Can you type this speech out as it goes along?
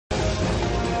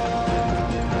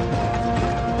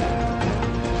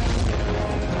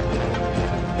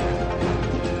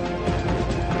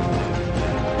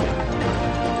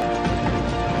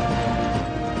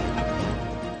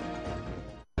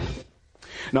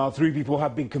Now, 3 people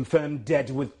have been confirmed dead,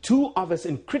 with 2 others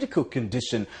in critical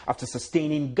condition after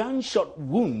sustaining gunshot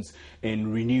wounds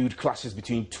in renewed clashes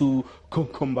between 2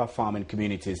 cucumber farming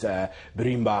communities,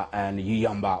 Barima and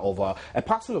Yiyamba, over a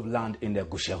parcel of land in the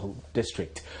Gushegu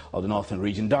district of the northern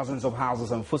region. Dozens of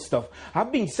houses and foodstuff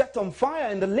have been set on fire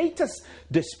in the latest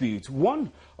dispute.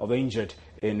 One of the injured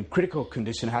in critical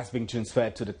condition has been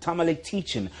transferred to the Tamale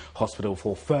Teaching Hospital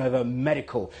for further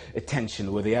medical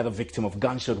attention, with the other victim of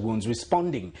gunshot wounds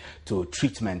responding to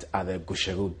treatment at the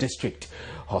Gushegu District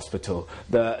Hospital.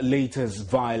 The latest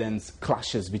violence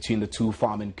clashes between the 2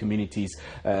 farming communities,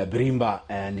 Barima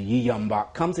and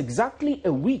Yiyamba, comes exactly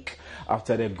a week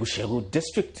after the Gushegu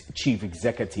District Chief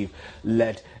Executive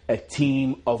led a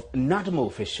team of NADMO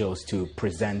officials to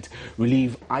present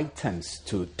relief items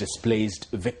to displaced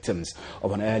victims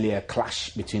of an earlier clash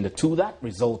between the 2 that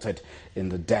resulted in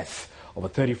the death of a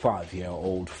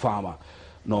 35-year-old farmer.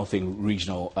 Northern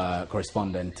Regional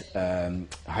correspondent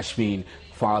Hashmin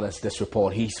fathers this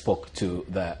report. He spoke to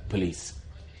the police.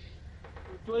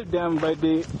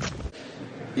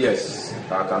 Yes,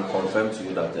 I can confirm to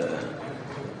you that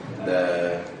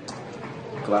the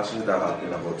clashes that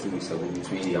happened about 2 weeks ago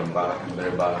between the Yamba and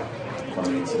Barima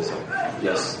communities,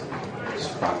 yes, it's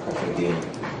part of the game.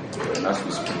 And as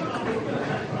we speak,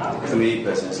 3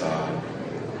 persons are,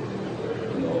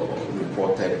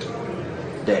 reported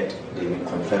dead. They've been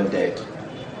confirmed dead,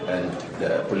 and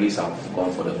the police have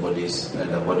gone for the bodies, and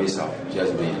the bodies have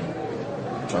just been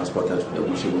transported to the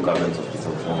Gushegu Government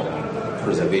Hospital for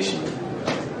preservation.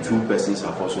 2 persons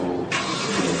have also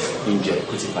been injured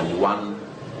critically. One,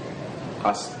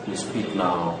 as we speak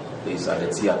now, is at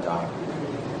the theater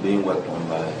being worked on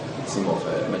by a team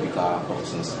of medical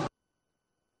officers.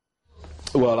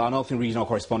 Well, our Northern Regional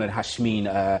correspondent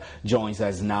Hashmin joins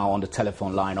us now on the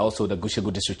telephone line. Also, the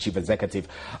Gushegu District Chief Executive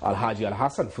Alhaji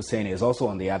Al-Hassan Fuseni is also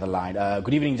on the other line.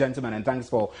 Good evening, gentlemen, and thanks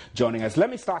for joining us.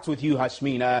 Let me start with you,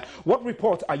 Hashmin. What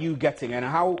report are you getting, and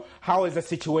how is the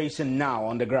situation now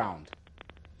on the ground?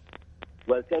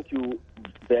 Well, thank you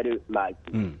very much,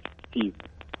 Steve.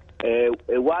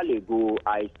 A while ago,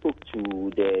 I spoke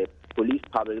to the Police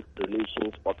Public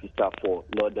Relations Officer for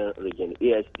Northern Region,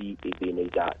 ASP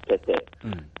Ebenezer Tete,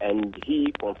 and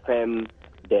he confirmed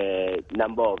the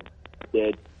number of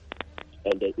dead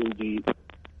and the injury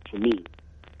to me.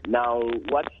 Now,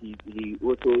 what he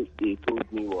also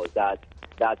told me was that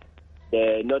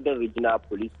the Northern Regional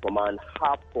Police Command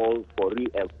have called for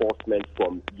reinforcement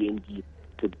from Yenji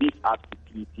to beef up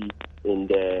security in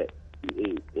the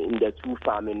 2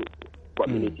 farming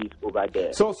communities over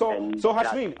there. So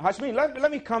Hashmin,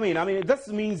 let me come in. I mean, this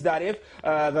means that if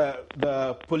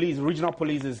the police, regional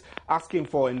police, is asking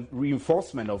for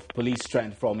reinforcement of police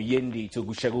strength from Yendi to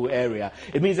Gushegu area,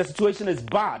 it means the situation is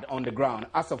bad on the ground.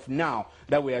 As of now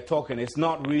that we are talking, it's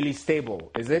not really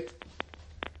stable, is it?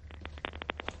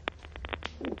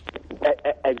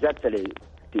 Exactly,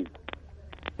 Steve.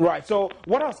 Right, so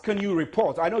what else can you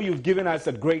report? I know you've given us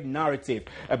a great narrative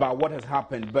about what has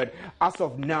happened, but as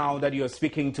of now that you're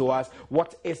speaking to us,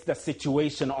 what is the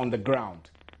situation on the ground?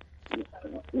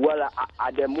 Well,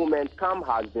 at the moment, calm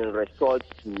has been restored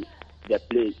to the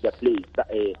place,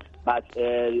 but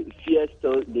fear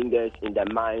still lingers in the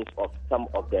minds of some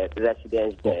of the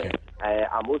residents there. Okay.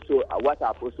 What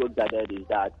I've also gathered is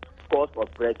that scores of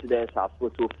residents have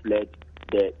also fled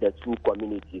the 2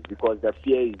 communities, because the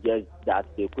fear is just that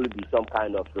there could be some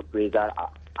kind of reprisal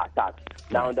attack.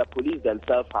 Now, the police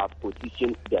themselves have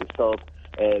positioned themselves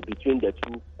between the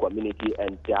 2 communities,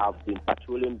 and they have been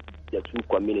patrolling the 2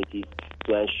 communities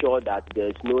to ensure that there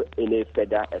is no any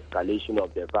further escalation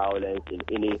of the violence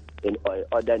in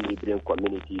other neighboring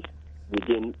communities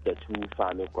within the 2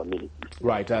 farming communities.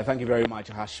 Right. Thank you very much.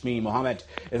 Hashmi Mohammed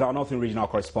is our Northern Regional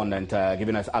correspondent,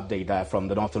 giving us update from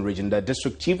the Northern Region. The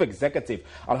District Chief Executive,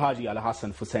 Alhaji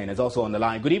Al-Hassan Fuseni, is also on the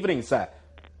line. Good evening, sir.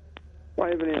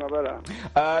 Good evening, my brother.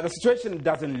 The situation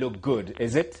doesn't look good,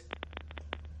 is it?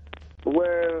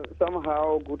 Well,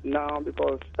 somehow good now,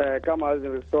 because calm has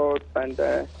been restored, and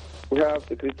we have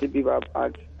security beef up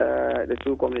at the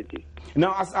 2 communities.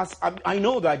 Now, as I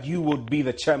know that you would be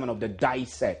the chairman of the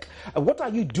DISEC, what are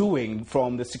you doing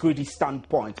from the security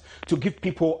standpoint to give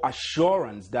people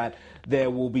assurance that there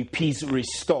will be peace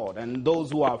restored, and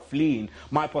those who are fleeing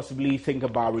might possibly think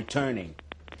about returning?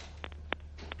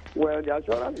 Well, the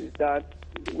assurance is that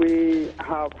we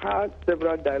have had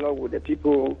several dialogue with the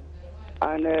people,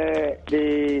 and it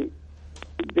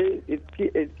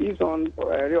keeps on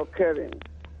reoccurring.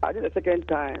 I think the second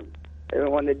time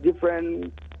on a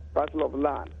different parcel of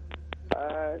land.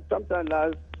 Sometime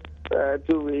last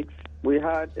 2 weeks, we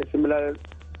had a similar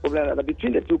problem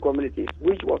between the 2 communities,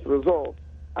 which was resolved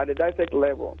at the DISEC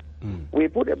level. We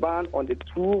put a ban on the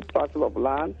 2 parcels of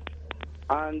land,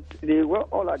 and they were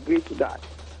all agreed to that.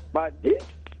 But this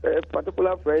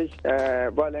particular fresh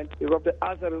violence erupted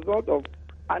as a result of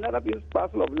another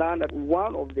parcel of land that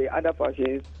one of the other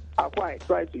factions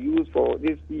tried to use for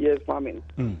this year's farming,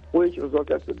 which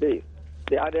resulted to this.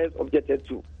 The others objected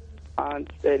to. And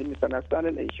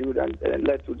misunderstanding ensued and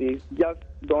led to this just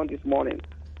done this morning.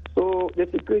 So the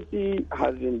security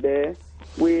has been there.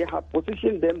 We have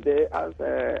positioned them there as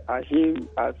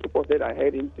reported. I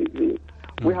heard him say.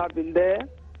 We have been there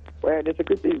where the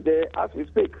security is there as we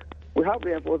speak. We have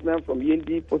reinforcement from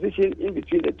Yindi positioned in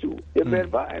between the two. The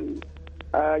Berba and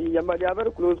Yamba, they are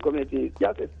very close communities.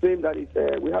 Just a stream that is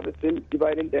we have a stream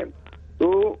dividing them.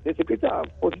 So the security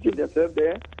have positioned themselves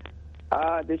there.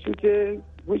 The shooting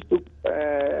which took,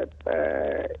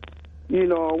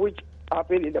 which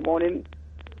happened in the morning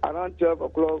around 12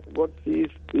 o'clock, God sees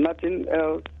nothing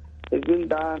else is being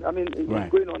done. I mean,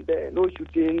 it's going on there. No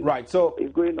shooting. Right. So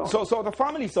it's going on. So the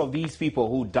families of these people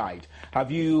who died,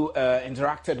 have you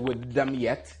interacted with them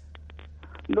yet?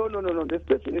 No. The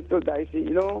situation is still dicey.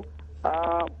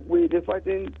 The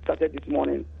fighting started this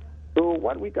morning. So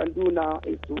what we can do now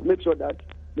is to make sure that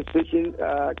the situation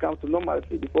comes to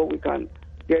normalcy before we can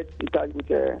get in touch with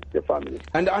the family.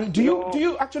 And do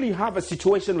you actually have a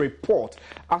situation report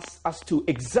as to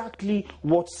exactly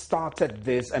what started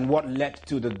this and what led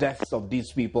to the deaths of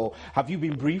these people? Have you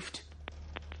been briefed?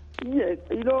 Yes,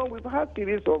 we've had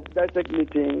series of dissect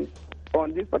meetings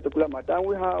on this particular matter. And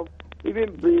we have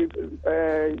even briefed,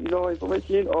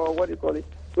 information, or what do you call it?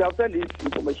 We have sent this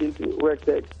information to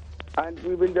WorkTech, and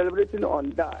we've been deliberating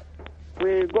on that.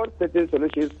 We got certain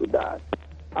solutions to that,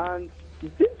 and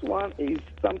this one is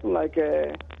something like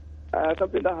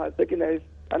something that has taken us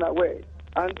unaware.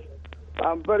 And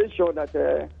I'm very sure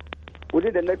that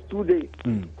within the next 2 days,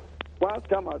 once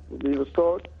calm has been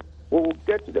restored, we will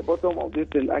get to the bottom of this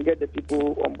thing and get the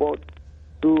people on board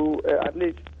to at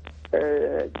least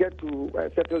get to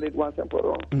settle it once and for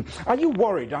all. Are you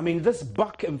worried? I mean, this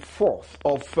back and forth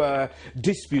of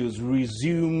disputes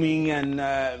resuming and,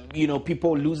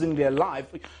 people losing their life,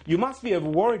 you must be a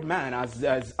worried man as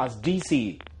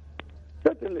DC.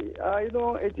 Certainly.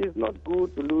 It is not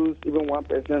good to lose even one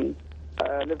person,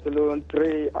 let alone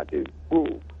 3 at a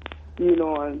go,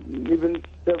 and even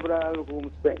several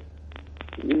homes spent.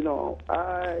 It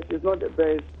is not the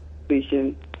best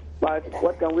situation. But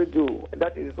what can we do?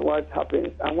 That is what happens.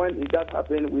 And when it does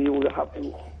happen, we will have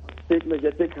to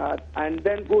take heart, and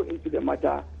then go into the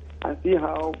matter and see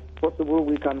how possible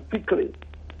we can quickly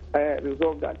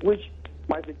resolve that, which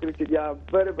my security, they are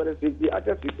very, very swiftly,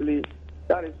 acted swiftly.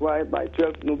 That is why by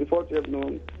 12 noon, before 12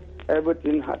 noon,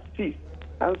 everything has ceased.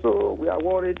 And so we are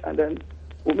worried, and then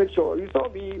we'll make sure. You saw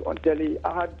me on telly.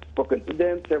 I had spoken to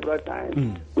them several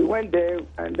times. We went there,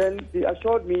 and then they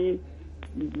assured me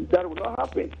that would not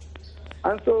happen.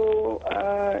 And so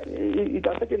it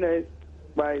has taken us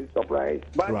by surprise.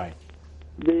 But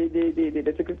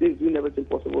the secretary is doing everything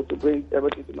possible to bring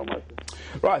everything to normality.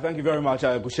 Right, thank you very much,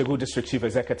 Gushegu District Chief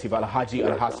Executive Alhaji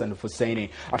Al-Hassan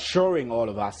Hussaini, assuring all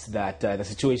of us that the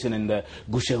situation in the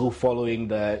Gushegu following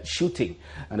the shooting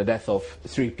and the death of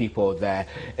 3 people there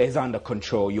is under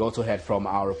control. You also heard from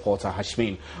our reporter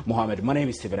Hashmin Mohammed. My name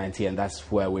is Stephen Anti, and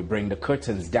that's where we bring the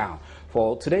curtains down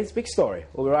for today's big story.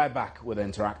 We'll be right back with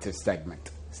an interactive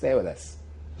segment. Stay with us.